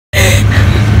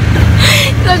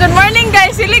So good morning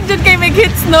guys, silig jud kay may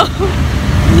hits no.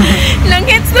 Lang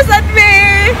hits na sad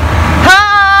me.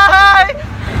 Hi!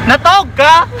 Natog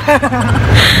ka?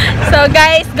 So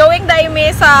guys, going tayo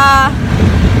may sa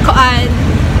kuan.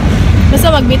 Basta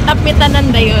mag-meet up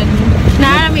mitanan dayon.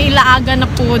 Na may ilaaga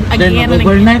na food again.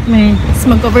 Mag-overnight me.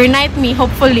 Mag-overnight me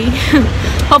hopefully.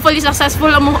 Hopefully successful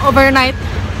ang overnight.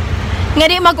 Nga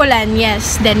di magulan,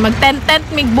 yes. Then mag-tent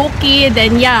mig bukid,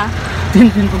 then yeah.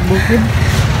 Tent pagbukid.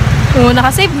 Oo,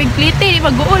 nakasave mig plite, di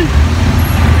mag-uol.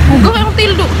 Hugo yung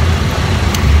tildo.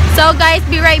 So guys,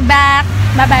 be right back.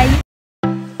 Bye-bye.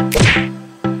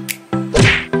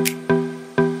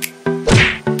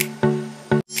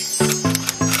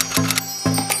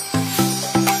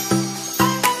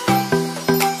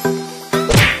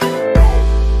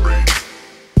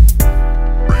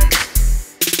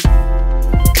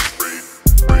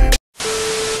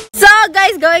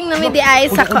 Guys, going na mi di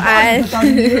ay sa kuan.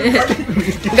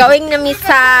 Going na mi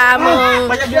sa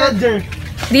mong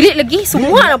dili lagi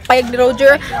semua payag ni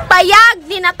Roger, payag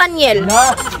ni Nathaniel.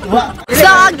 So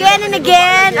again and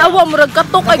again, awa murag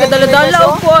katok ay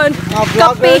gadala-dala upon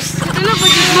kape.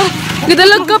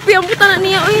 Gadalag kape ang puta na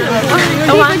niya oy.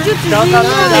 Awa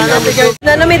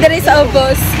na nami diri sa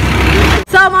ubos.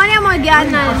 So mo niya mo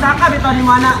gianan. Saka bitaw ni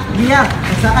mana, dia.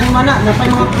 Saka ni mana,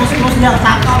 napay mga cross niya,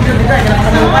 saka ug dira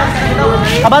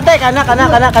kabantay kana.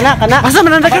 Asa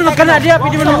man nagkan kana dia,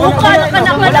 pidi man kana.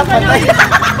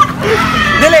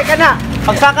 Dili kana.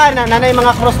 Pagsaka na nanay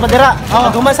mga cross pa dira.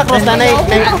 Paghuman sa cross nanay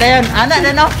dayon. Ana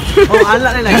na no. Oh,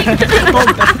 ana na lagi.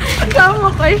 Kamo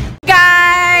koy.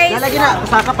 Guys. Lagi na,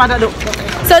 saka pa na do.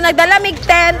 So nagdala mig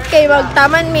tent kay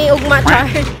magtaman mi ugma char.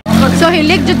 So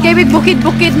hilig jud kay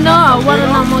bukid-bukid no. Wala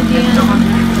na mo diyan.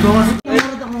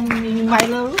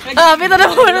 Milo. Pito na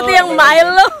po na tiyang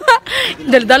Milo.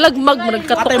 Daldalag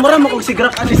magkatok. Patay mo ra mo kung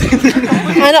sigrak ani.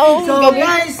 Ano So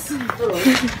guys.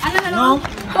 Ano?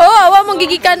 Oh, awa mong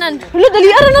gigikanan. Hala,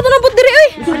 dali ara na to nabot diri oy.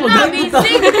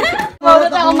 Amazing. Wala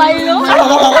ta ko Milo.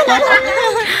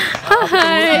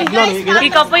 Hi.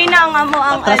 Ikaw po na ang amo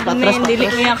ang admin, dili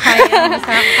mo yan kaya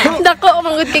sa Dako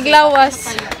mangut kay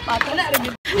glawas.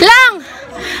 Lang.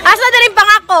 Asa diri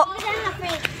pangako?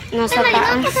 nasa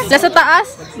taas. Nasa taas?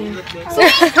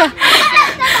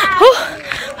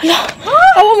 Hala.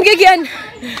 Awa mong gigian.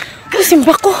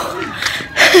 Simba ko.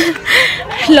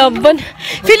 Laban.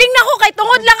 Feeling na ko kay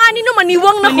tungod lang ani no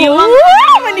maniwang na ko.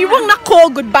 Maniwang na ko.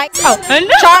 Goodbye. Oh.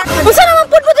 Char. Unsa naman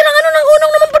pud mo dilang ano nang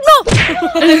unang naman pud mo?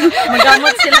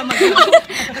 Magamot sila magamot.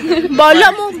 Bala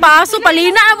mo paso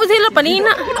palina na po sila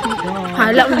palina.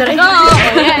 Hala mo dere.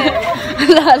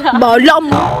 Bala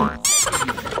mo.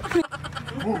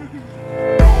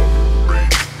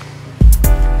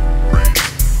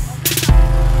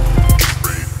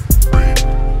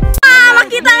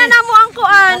 Makita na namo ang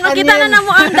kuan, makita na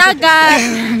namo ang dagat.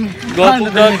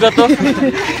 Gato to.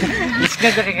 Iska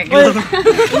ka kay kagyo.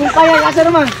 Ang payag asa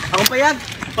naman? Akong payag.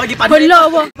 Oy di pa.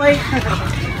 Hala wa.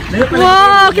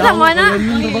 Wow, kita mo na.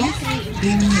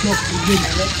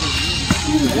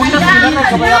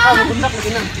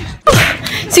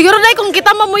 Siguro dai kung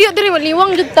kita mamuyo diri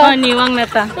maliwang jud ta. Niwang na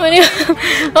ta.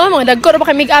 Oh, mga dagko ra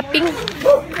ba kay make-upping.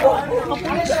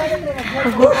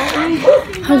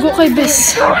 Hago kay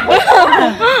bes.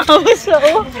 Abos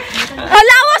oo.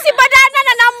 Halawa si Badana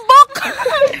na nambok.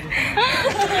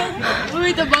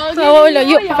 Uy, tabawag. Oh,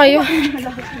 layo pa kayo.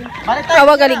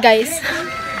 Tawa gali guys.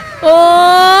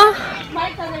 Oh.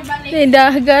 May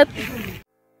dagat.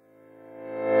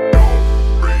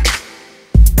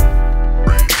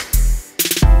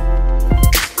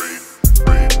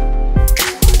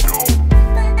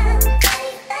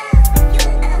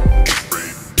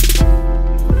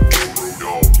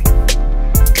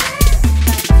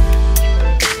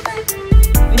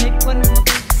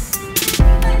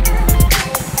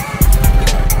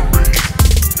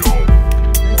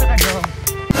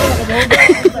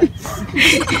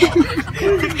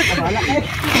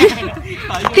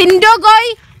 Tindog oy.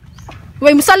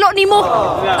 Way musalo nimo.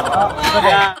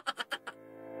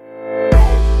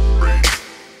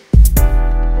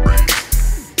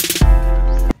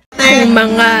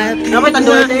 Mga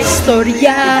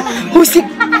istorya musik.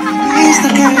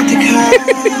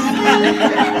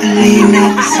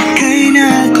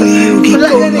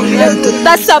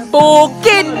 Ta sa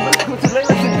bukid.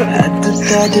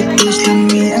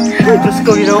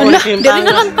 Dili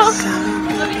na lang to.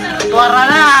 Tuwara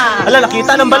na. Ala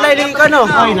nakita ng balay ni kano.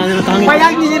 Ay nanatangin.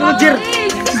 Payag ni Roger.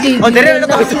 Oh dire na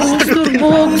to.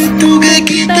 Subok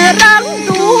terang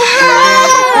duha.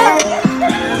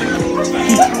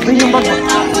 Yung bag.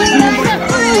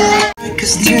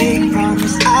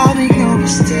 Promise I'll make no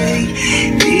mistake.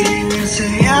 Leaving and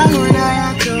say I would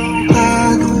I don't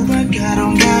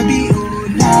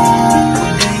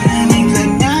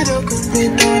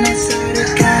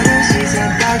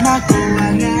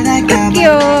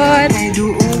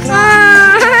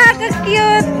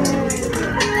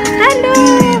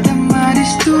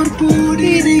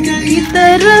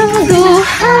Gitarang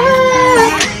duha.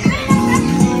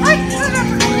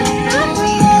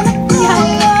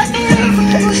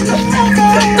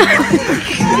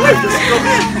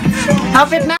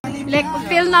 Hapit na. Like,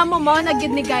 feel na mo na gid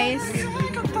ni guys.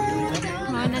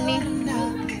 Mo na ni.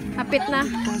 Hapit na.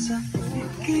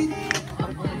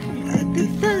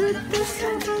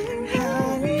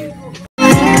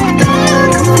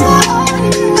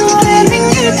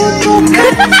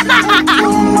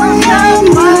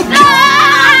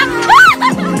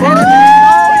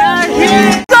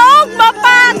 Dog,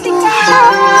 mapati ka!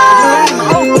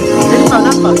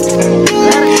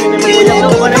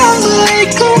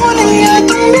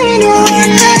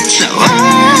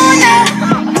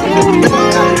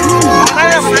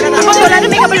 Wala na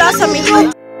may kabalo sa mi.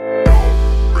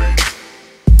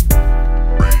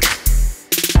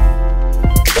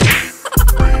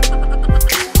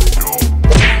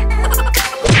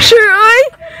 Sure, oy!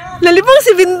 Nalibang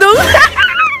si Bindong.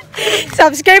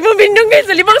 Subscribe mo Bindong guys,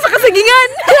 nalibang sa kasagingan.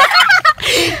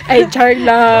 Ay, char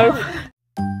lang.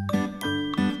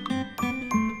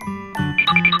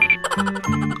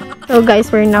 So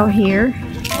guys, we're now here.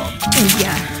 And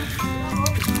yeah.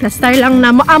 Na-star lang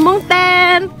na mo among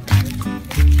tent.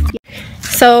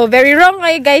 So, very wrong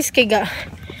kayo guys. Kaya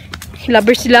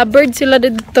labird sila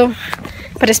dito.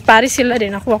 Pares-pares sila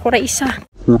din. Ako ra isa.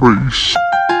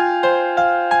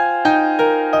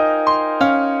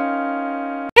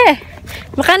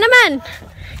 Maka naman.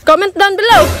 Comment down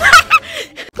below.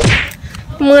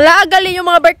 Mga laagali yung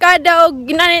mga barkada o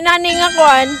ginani-nani nga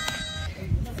kuan.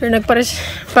 Pero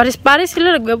nagpares-pares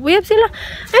sila, nagbabuyap sila.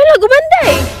 Ay,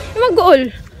 lagubanday. Mag-goal.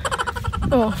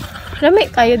 Oh, lami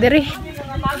kayo diri.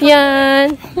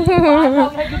 Yan.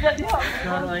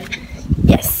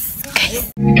 Yes, guys.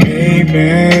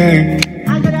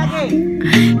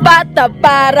 Bata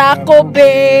para ko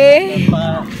be.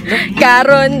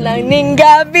 Karon lang ning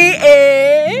gabi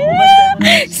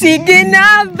Sige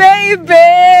na, baby.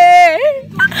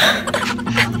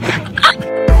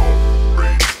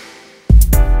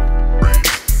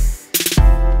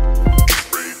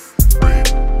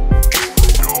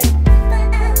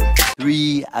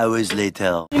 Hours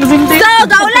later. So,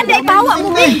 gaulan day pawa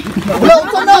mo be. Vlog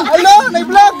ko na. Ala, may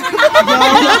vlog.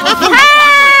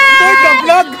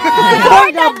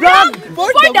 For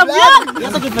the vlog.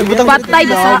 Patay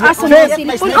na sa aso ng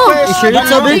silipon. Oh, I-share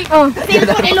sabi. silipon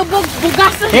ilubog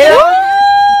bugas.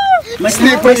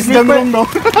 Snippers lang rin, no?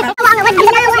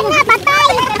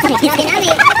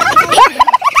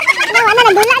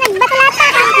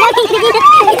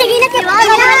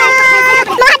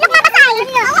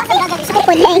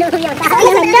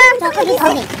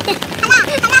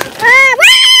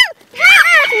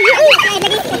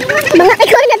 Mga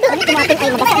ikaw na doon. Tumating ay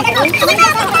mabasa.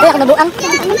 Uy, ako nabuang.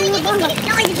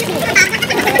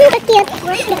 Cute.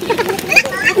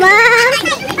 Wow.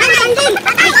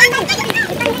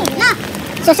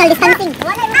 Social distancing.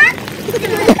 Wala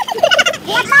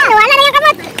na yung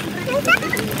kamot.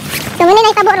 Tumulin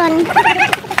ay tabo ron.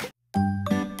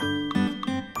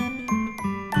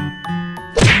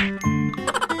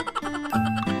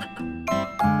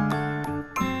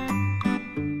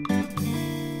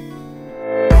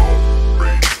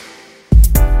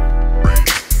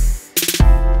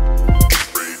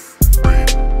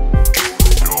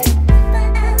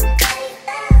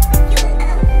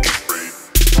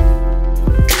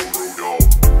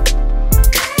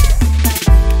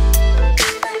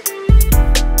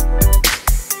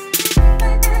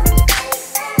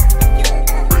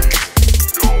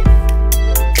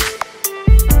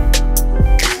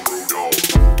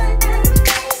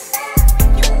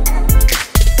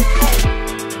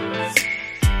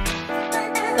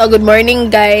 So, good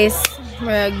morning guys.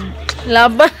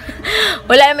 Laban.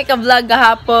 Wala may ka-vlog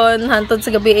kahapon. Hantod sa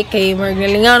gabi kay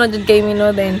Margalingaw na dyan kay Mino.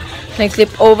 Then,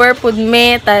 nag-sleep over pud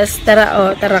me. Tas,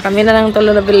 tara kami na lang tulo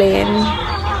na bilhin.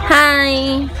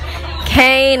 Hi!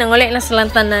 Okay, nanguli na silang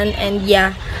tanan. And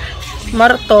yeah,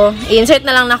 Marto. I-insert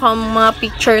na lang na ako ang mga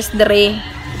pictures dere.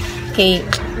 Okay,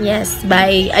 yes,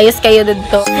 bye. Ayos kayo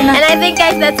dito. And I think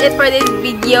guys, that's it for this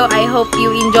video. I hope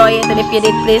you enjoy it. And if you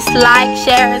did, please like,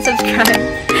 share, and subscribe.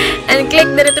 And click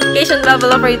the notification bell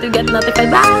below for you to get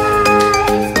notified. Bye!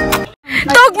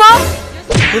 Tug mo!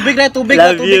 Tubig na, tubig.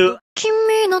 Love you.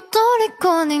 君の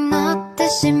虜になって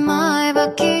しまえば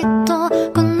きっと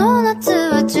この夏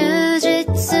は充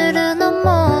実するの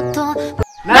もっと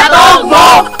Natog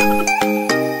mo!